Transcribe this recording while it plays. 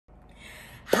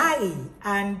Hi,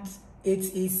 and it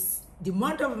is the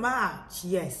month of March.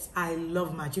 Yes, I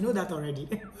love March. You know that already.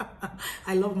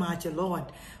 I love March a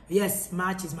lot. Yes,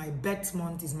 March is my birth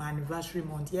month, is my anniversary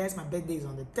month. Yes, my birthday is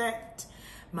on the 3rd.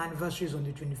 My anniversary is on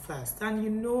the 21st. And you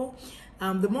know,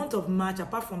 the month of March,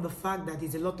 apart from the fact that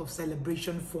it's a lot of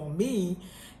celebration for me,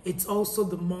 it's also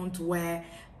the month where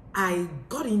I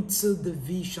got into the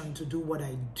vision to do what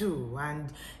I do.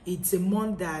 And it's a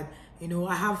month that, you know,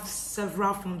 I have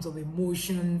several forms of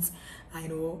emotions,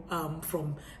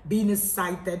 from being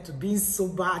excited to being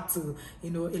sober to,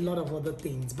 a lot of other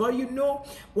things. But,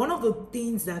 one of the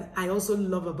things that I also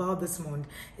love about this month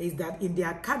is that in the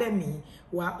academy,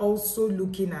 we're also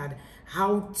looking at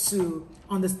how to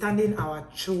understanding our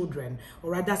children.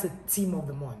 All right, that's a theme of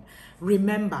the month.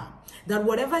 Remember that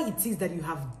whatever it is that you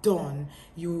have done,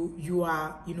 you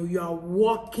are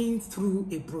walking through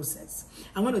a process.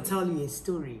 I'm going to tell you a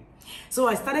story. So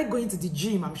I started going to the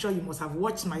gym. I'm sure you must have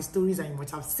watched my stories and you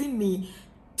must have seen me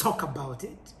talk about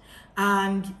it.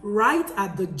 And right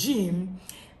at the gym,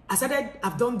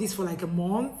 I've done this for like a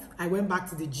month. I went back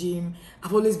to the gym.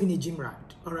 I've always been a gym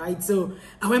rat, all right? So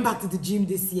I went back to the gym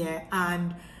this year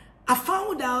and I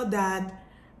found out that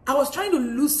I was trying to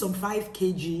lose some 5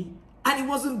 kg and it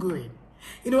wasn't going.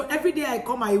 Every day I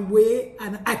come my way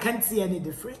and I can't see any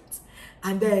difference.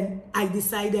 And then I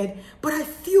decided, but I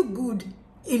feel good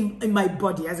in my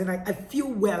body, as in I feel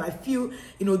well, I feel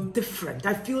different,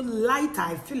 I feel lighter,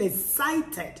 I feel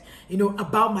excited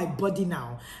about my body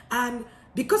now. And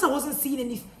because I wasn't seeing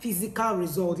any physical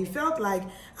result, it felt like,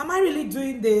 am I really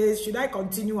doing this? Should I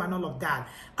continue? And all of that.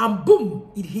 And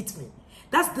boom, it hit me.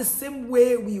 That's the same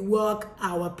way we work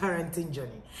our parenting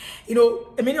journey.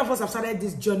 Many of us have started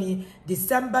this journey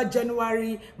December,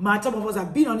 January, March. Some of us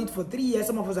have been on it for 3 years.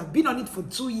 Some of us have been on it for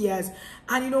 2 years.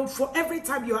 And, for every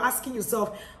time you're asking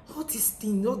yourself, all these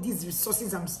things, all these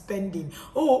resources I'm spending,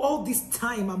 all this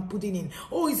time I'm putting in,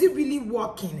 is it really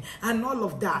working? And all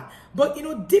of that. But,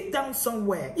 deep down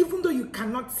somewhere, even though you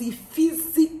cannot see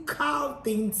physical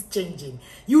things changing,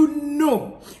 you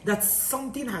know that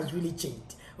something has really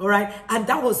changed. All right. And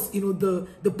that was,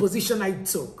 the position I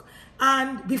took.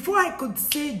 And before I could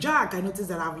say Jack, I noticed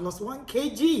that I've lost 1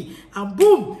 kg and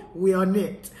boom, we're on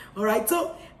it. All right.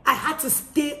 So I had to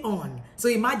stay on. So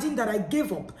imagine that I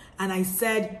gave up and I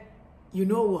said, you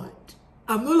know what?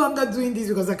 I'm no longer doing this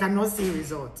because I cannot see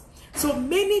results. So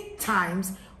many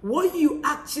times what you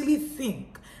actually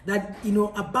think that,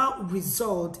 about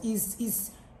result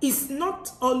is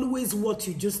not always what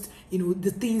you just,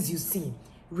 the things you see.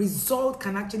 Result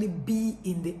can actually be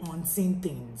in the unseen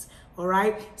things. All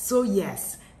right. So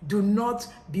yes, do not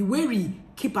be weary.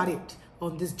 Keep at it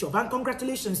on this job. And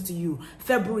congratulations to you.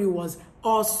 February was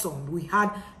awesome. We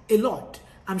had a lot.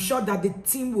 I'm sure that the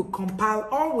team will compile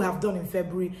all we have done in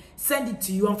February, send it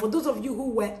to you. And for those of you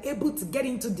who were able to get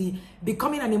into the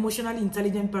Becoming an Emotionally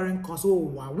Intelligent Parent course,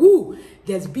 wow,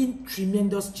 there's been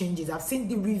tremendous changes. I've seen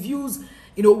the reviews,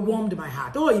 warmed my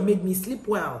heart. It made me sleep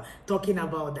well talking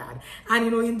about that.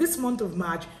 And, in this month of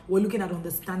March, we're looking at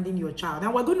understanding your child.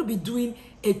 And we're going to be doing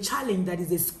a challenge that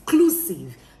is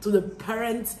exclusive to the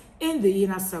parents in the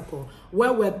inner circle,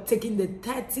 where we're taking the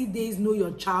 30 days Know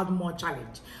Your Child More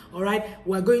challenge. All right.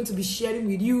 We're going to be sharing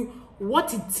with you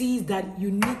what it is that you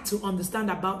need to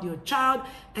understand about your child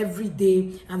every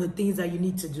day and the things that you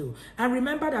need to do. And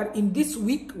remember that in this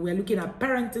week, we're looking at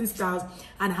parenting styles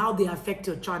and how they affect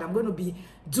your child. I'm going to be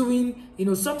doing,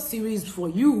 some series for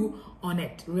you on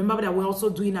it. Remember that we're also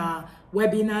doing our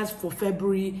webinars for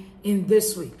February in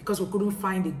this week because we couldn't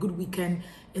find a good weekend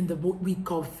in the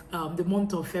week of the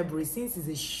month of February, since it's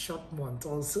a short month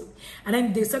also. And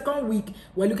then the second week,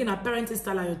 we're looking at parenting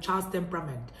style and your child's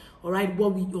temperament. All right,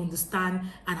 what we understand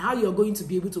and how you're going to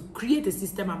be able to create a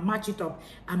system and match it up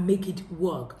and make it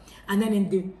work. And then in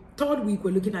the third week,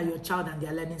 we're looking at your child and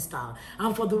their learning style.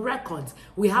 And for the records,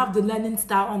 we have the learning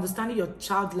style, understanding your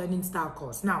child's learning style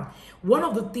course. Now, one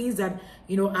of the things that,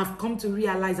 I've come to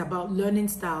realize about learning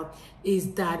style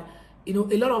is that, a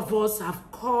lot of us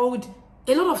have called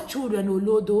a lot of children,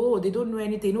 they don't know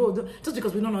anything, just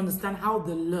because we don't understand how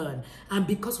they learn. And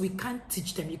because we can't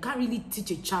teach them, you can't really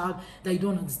teach a child that you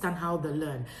don't understand how they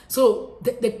learn. So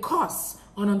the course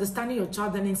on understanding your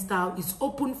child learning style is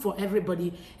open for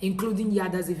everybody, including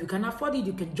yadas. If you can afford it,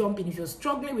 you can jump in. If you're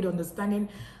struggling with understanding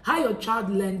how your child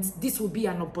learns, this will be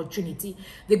an opportunity.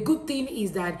 The good thing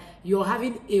is that you're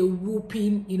having a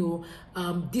whooping,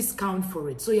 discount for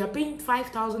it. So you're paying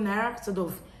 5,000 naira instead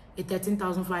of a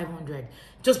 13,500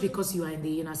 just because you are in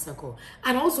the inner circle.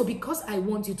 And also because I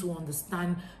want you to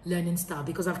understand learning style,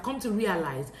 because I've come to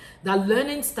realize that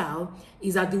learning style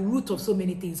is at the root of so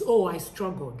many things. Oh, I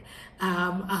struggled.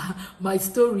 My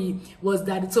story was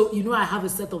that, so you know, I have a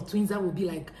set of twins that will be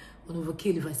like an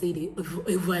overkill if I say it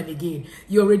over and again.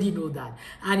 You already know that.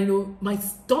 And you know, my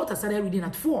daughter started reading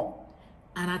at 4,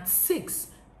 and at 6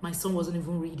 my son wasn't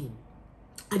even reading.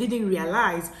 I didn't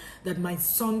realize that my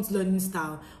son's learning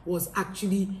style was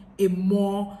actually a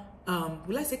more,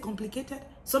 will I say complicated?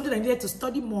 Something I needed to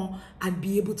study more and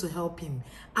be able to help him.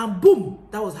 And boom,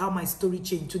 that was how my story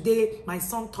changed. Today, my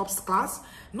son tops class,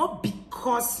 not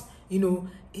because, you know,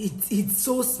 it's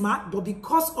so smart, but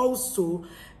because also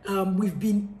we've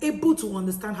been able to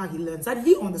understand how he learns, and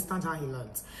he understands how he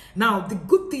learns. Now, the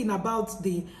good thing about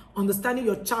the Understanding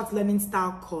Your Child's Learning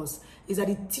Style course is that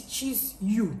it teaches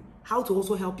you how to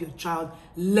also help your child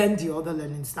learn the other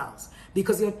learning styles.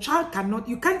 Because your child cannot,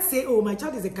 you can't say, oh, my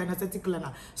child is a kinesthetic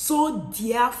learner, so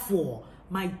therefore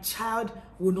my child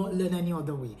will not learn any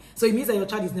other way. So it means that your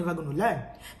child is never going to learn,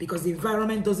 because the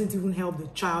environment doesn't even help the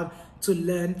child to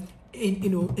learn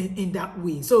in that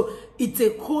way. So it's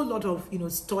a whole lot of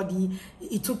study.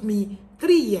 It took me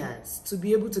 3 years to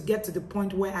be able to get to the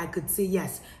point where I could say,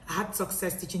 yes, I had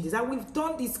success teaching this. And we've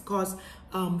done this course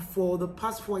for the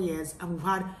past 4 years, and we've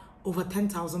had over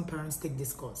 10,000 parents take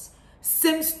this course.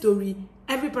 Same story.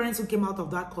 Every parent who came out of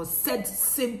that course said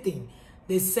same thing.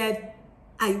 They said,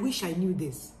 I wish I knew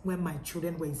this when my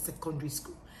children were in secondary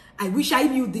school. I wish I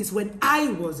knew this when I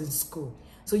was in school.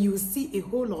 So you will see a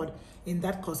whole lot in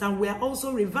that course. And we're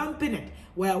also revamping it.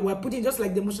 We're putting, just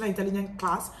like the emotional intelligence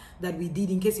class that we did,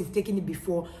 in case you've taken it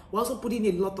before, we're also putting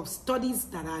a lot of studies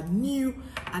that are new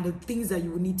and the things that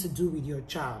you will need to do with your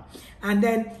child. And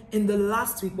then in the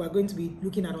last week, we're going to be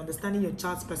looking at understanding your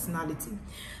child's personality.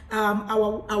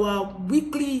 Our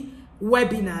weekly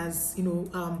webinars,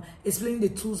 explaining the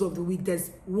tools of the week.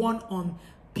 There's one on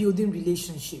building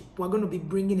relationship. We're going to be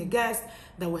bringing a guest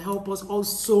that will help us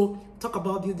also talk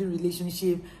about building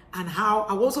relationship, and how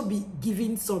I'll also be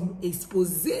giving some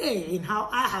expose in how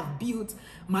I have built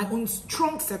my own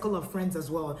strong circle of friends as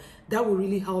well. That will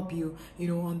really help you,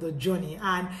 on the journey.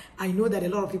 And I know that a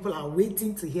lot of people are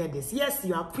waiting to hear this. Yes,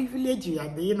 you are privileged, you are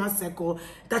in the inner circle.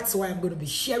 That's why I'm going to be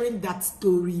sharing that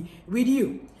story with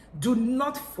you. Do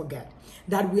not forget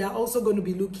that we are also going to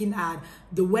be looking at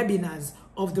the webinars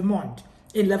of the month.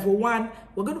 In level 1,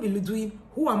 we're going to be doing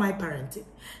Who Am I Parenting?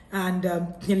 And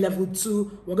in level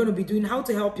 2, we're going to be doing how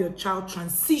to help your child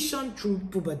transition through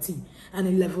puberty. And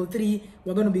in level 3,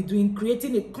 we're going to be doing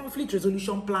creating a conflict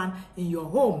resolution plan in your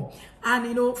home.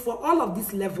 And for all of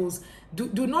these levels,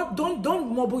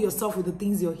 don't mobile yourself with the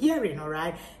things you're hearing. All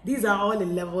right, these are all the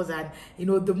levels, and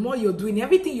the more you're doing,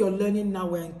 everything you're learning now,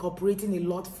 we're incorporating a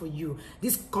lot for you.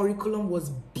 This curriculum was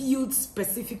built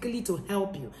specifically to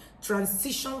help you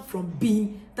transition from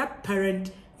being that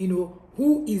parent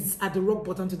who is at the rock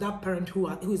bottom to that parent who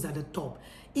is at the top.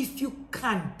 If you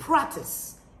can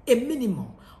practice a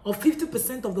minimum of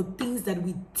 50% of the things that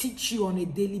we teach you on a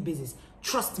daily basis,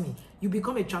 trust me, you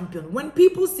become a champion. When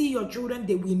people see your children,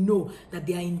 they will know that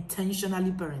they are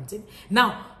intentionally parenting.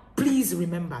 Now, please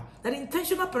remember that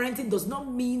intentional parenting does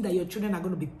not mean that your children are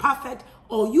going to be perfect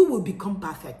or you will become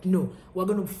perfect. No, we're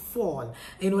going to fall.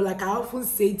 Like I often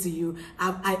say to you,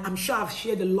 I'm sure I've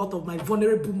shared a lot of my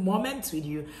vulnerable moments with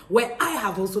you where I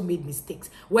have also made mistakes,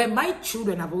 where my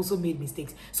children have also made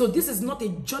mistakes. So this is not a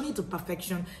journey to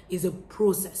perfection, it's a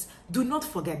process. Do not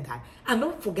forget that. And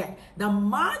don't forget that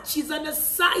March is an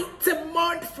exciting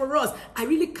month for us. I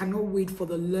really cannot wait for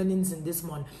the learnings in this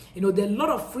month. There are a lot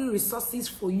of free resources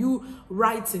for you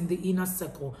right in the inner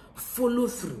circle. Follow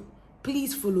through.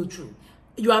 Please follow through.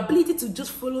 Your ability to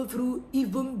just follow through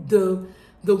even the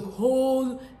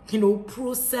whole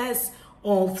process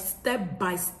of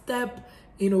step-by-step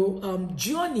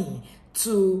journey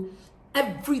to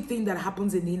everything that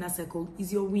happens in the inner circle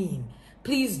is your win.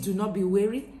 Please do not be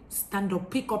weary. Stand up,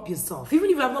 pick up yourself. Even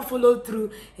if you have not followed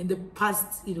through in the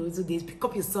past 2 days, pick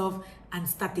up yourself and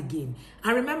start again.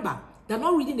 And remember that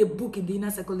not reading a book in the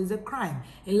inner circle is a crime.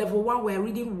 In level 1, we're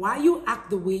reading Why You Act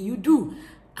the Way You Do.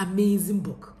 Amazing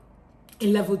book.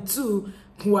 In level 2,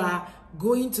 we're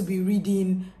going to be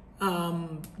reading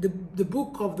the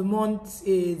book of the month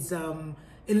is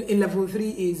in level 3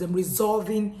 is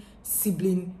Resolving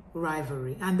Sibling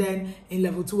Rivalry. And then in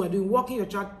level 2, we're doing Walking Your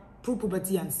Child Through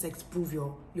Puberty and Sex Proof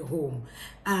Your Home.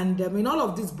 And in all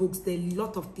of these books, there are a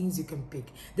lot of things you can pick.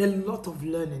 There are a lot of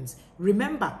learnings.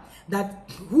 Remember that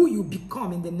who you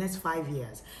become in the next 5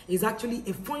 years is actually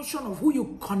a function of who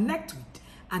you connect with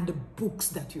and the books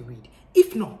that you read.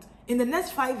 If not, in the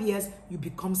next 5 years, you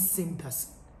become same person.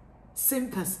 same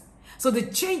person. So the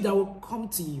change that will come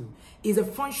to you is a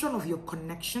function of your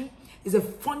connection, is a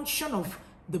function of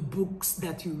the books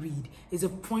that you read, is a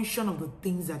function of the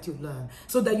things that you learn,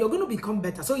 so that you're going to become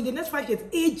better. So in the next 5 years,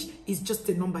 age is just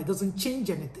a number. It doesn't change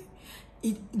anything.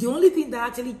 The only thing that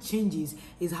actually changes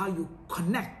is how you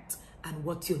connect and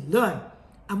what you learn.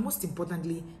 And most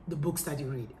importantly, the books that you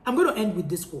read. I'm going to end with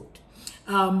this quote.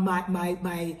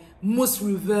 My most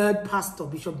revered pastor,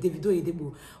 Bishop David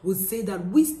Oyedepo, will say that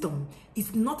wisdom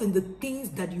is not in the things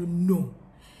that you know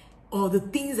or the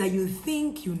things that you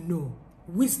think you know.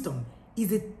 Wisdom is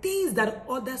the things that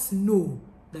others know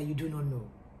that you do not know.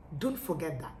 Don't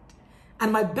forget that.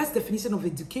 And my best definition of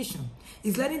education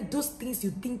is learning those things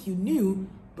you think you knew,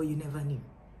 but you never knew.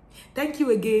 Thank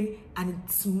you again. And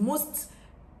it's most,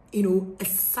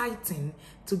 exciting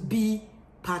to be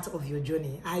part of your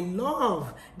journey. I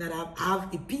love that I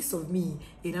have a piece of me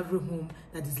in every home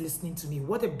that is listening to me.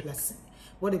 What a blessing.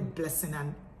 What a blessing.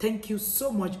 And thank you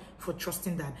so much for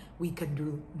trusting that we can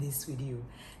do this with you.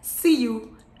 See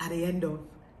you at the end of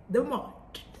the month.